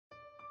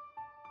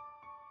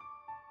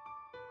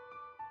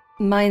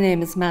My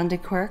name is Mandy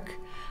Quirke.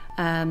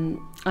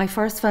 I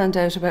first found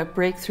out about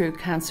breakthrough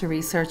cancer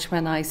research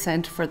when I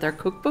sent for their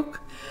cookbook,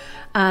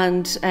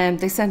 and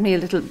they sent me a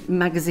little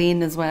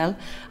magazine as well,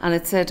 and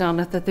it said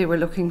on it that they were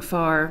looking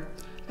for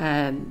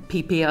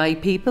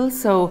PPI people,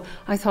 so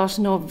I thought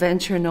no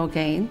venture, no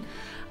gain.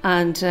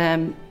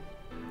 And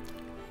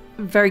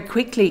very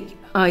quickly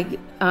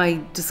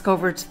I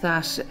discovered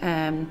that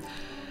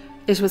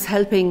it was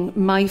helping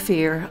my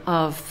fear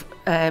of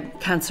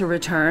cancer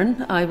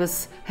return. I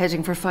was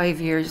heading for 5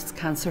 years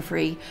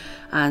cancer-free,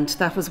 and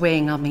that was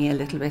weighing on me a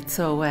little bit.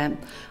 So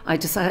I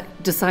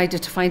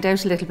decided to find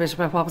out a little bit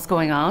about what was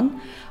going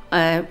on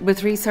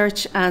with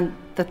research, and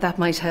that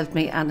might help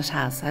me, and it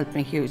has helped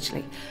me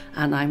hugely.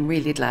 And I'm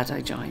really glad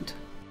I joined.